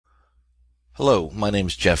Hello, my name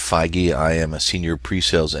is Jeff Feige. I am a senior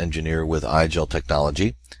pre-sales engineer with IGEL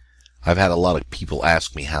Technology. I've had a lot of people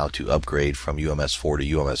ask me how to upgrade from UMS4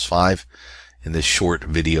 to UMS5. In this short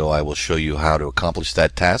video, I will show you how to accomplish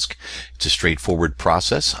that task. It's a straightforward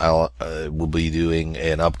process. We'll be doing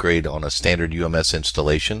an upgrade on a standard UMS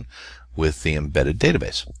installation with the embedded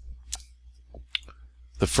database.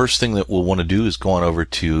 The first thing that we'll want to do is go on over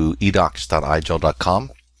to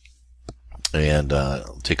edocs.igel.com and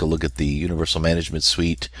take a look at the Universal Management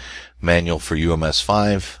Suite manual for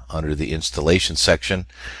UMS5. Under the installation section,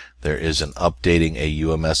 there is an updating a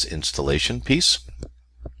UMS installation piece.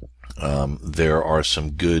 There are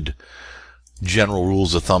some good general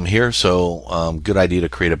rules of thumb here, so good idea to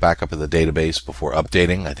create a backup of the database before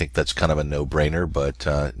updating. I think that's kind of a no-brainer,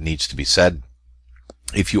 but needs to be said.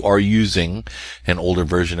 If you are using an older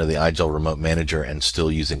version of the IGEL Remote Manager and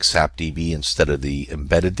still using SAP-DB instead of the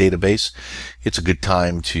embedded database, it's a good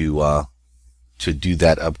time to do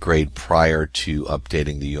that upgrade prior to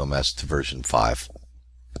updating the UMS to version 5.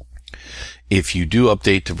 If you do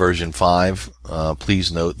update to version 5,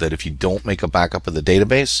 please note that if you don't make a backup of the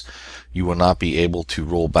database, you will not be able to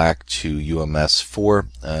roll back to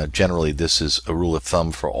UMS4. Generally, this is a rule of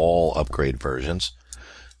thumb for all upgrade versions,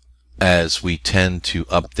 as we tend to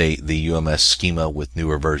update the UMS schema with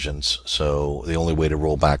newer versions. So the only way to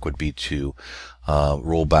roll back would be to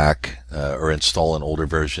roll back or install an older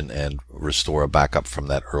version and restore a backup from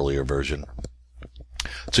that earlier version.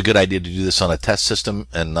 It's a good idea to do this on a test system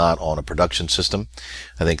and not on a production system.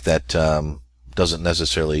 I think that doesn't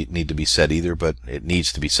necessarily need to be said either, but it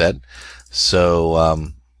needs to be said. So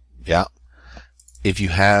yeah, if you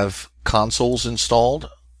have consoles installed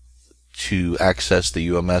to access the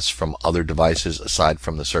UMS from other devices aside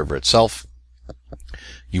from the server itself,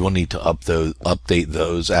 you will need to update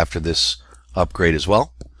those after this upgrade as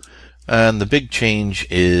well. And the big change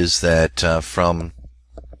is that from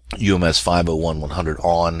UMS 501-100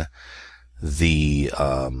 on, the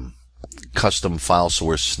custom file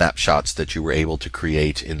source snapshots that you were able to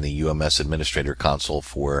create in the UMS administrator console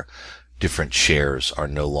for different shares are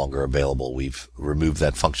no longer available. We've removed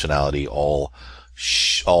that functionality. All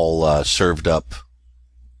served up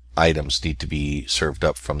items need to be served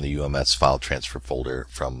up from the UMS file transfer folder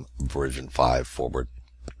from version 5 forward.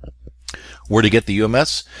 Where to get the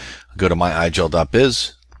UMS? Go to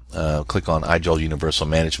myigel.biz, click on IGEL Universal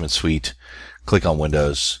Management Suite, click on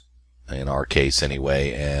Windows, in our case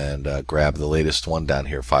anyway, and grab the latest one down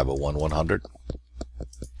here, 501-100.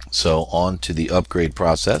 So on to the upgrade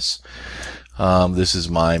process. This is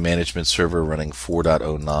my management server running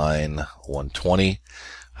 4.09.120.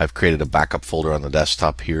 I've created a backup folder on the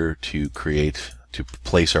desktop here to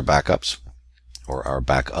place our backups, or our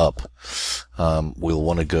backup. We'll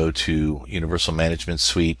want to go to Universal Management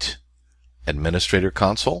Suite Administrator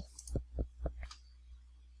Console.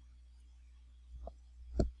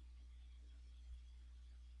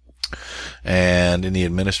 And in the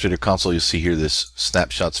Administrator Console, you'll see here this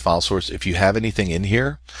snapshots file source. If you have anything in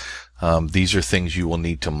here, these are things you will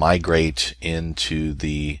need to migrate into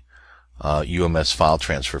the UMS file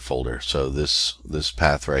transfer folder. So this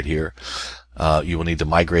path right here, you will need to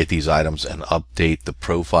migrate these items and update the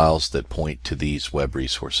profiles that point to these web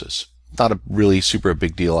resources. Not a really super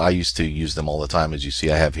big deal. I used to use them all the time, as you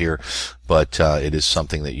see I have here, but it is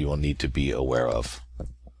something that you will need to be aware of.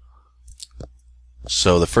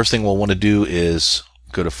 So the first thing we'll want to do is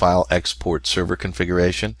go to File, Export Server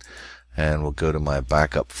Configuration, and we'll go to my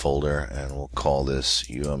backup folder and we'll call this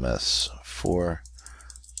UMS4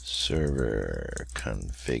 Server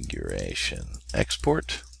Configuration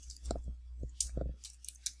Export.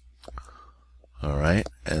 Alright,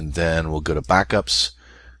 and then we'll go to Backups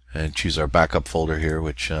and choose our backup folder here,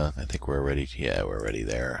 which I think we're already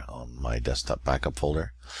there on my desktop backup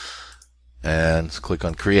folder. And click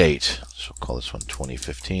on Create. So we'll call this one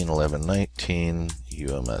 2015-11-19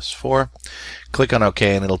 UMS4. Click on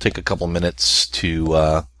OK, and it'll take a couple minutes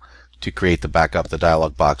to create the backup. The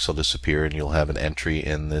dialog box will disappear, and you'll have an entry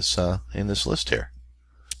in this list here.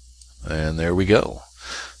 And there we go.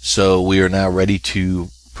 So we are now ready to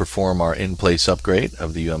perform our in-place upgrade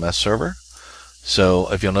of the UMS server.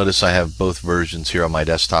 So if you'll notice, I have both versions here on my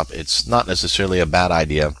desktop. It's not necessarily a bad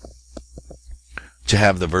idea to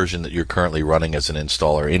have the version that you're currently running as an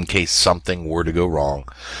installer. In case something were to go wrong,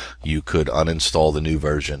 you could uninstall the new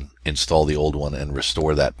version, install the old one, and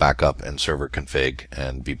restore that backup and server config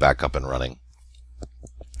and be back up and running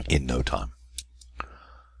in no time.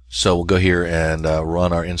 So we'll go here and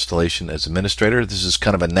run our installation as administrator. This is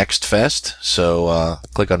kind of a next fest. So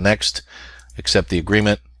click on Next, accept the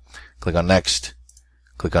agreement, click on Next,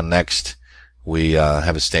 We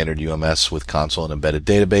have a standard UMS with console and embedded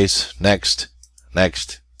database. Next,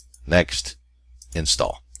 next, next,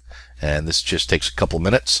 install. And this just takes a couple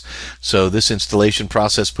minutes. So this installation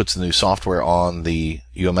process puts the new software on the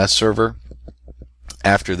UMS server.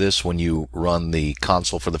 After this, when you run the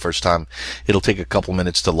console for the first time, it'll take a couple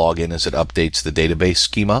minutes to log in as it updates the database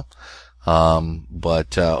schema.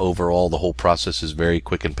 But overall, the whole process is very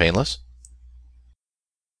quick and painless.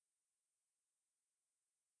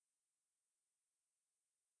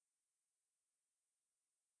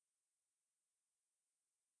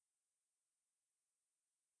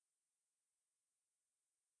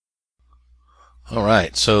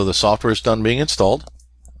 Alright, so the software is done being installed.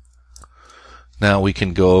 Now we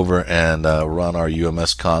can go over and run our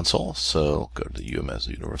UMS console. So go to the UMS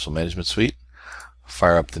Universal Management Suite,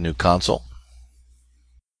 fire up the new console.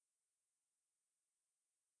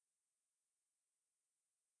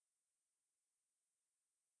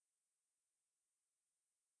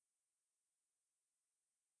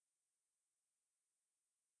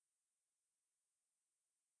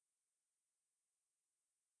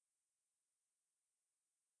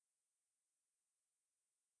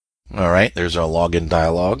 Alright, there's our login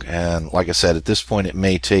dialog, and like I said, at this point it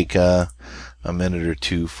may take a minute or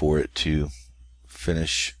two for it to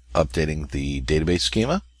finish updating the database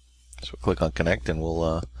schema. So we'll click on connect and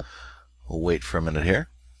we'll wait for a minute here.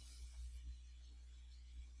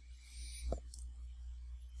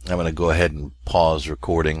 I'm going to go ahead and pause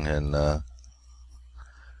recording and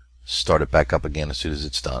start it back up again as soon as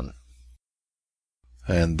it's done.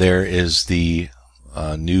 And there is the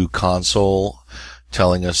new console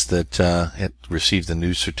telling us that it received a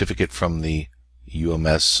new certificate from the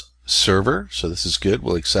UMS server. So this is good.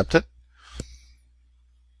 We'll accept it.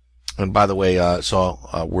 And by the way,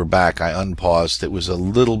 we're back. I unpaused. It was a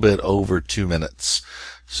little bit over 2 minutes,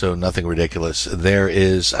 so nothing ridiculous. There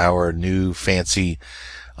is our new fancy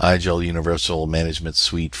IGEL Universal Management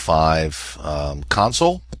Suite 5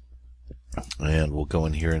 console. And we'll go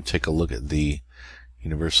in here and take a look at the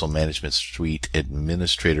Universal Management Suite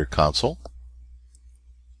Administrator console.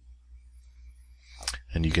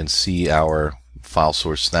 And you can see our file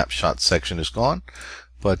source snapshot section is gone,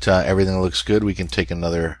 but everything looks good. We can take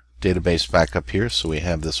another database backup here, so we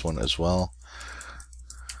have this one as well,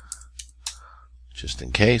 just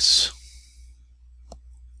in case.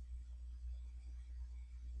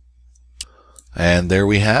 And there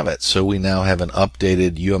we have it. So we now have an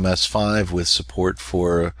updated UMS5 with support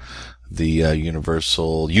for the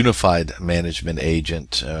Unified Management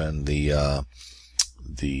Agent and the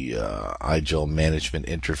IGEL Management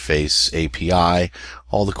Interface API,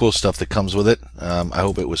 all the cool stuff that comes with it. I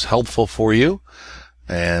hope it was helpful for you.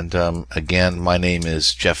 And again, my name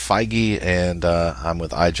is Jeff Feige, and I'm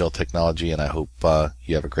with IGEL Technology, and I hope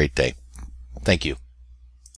you have a great day. Thank you.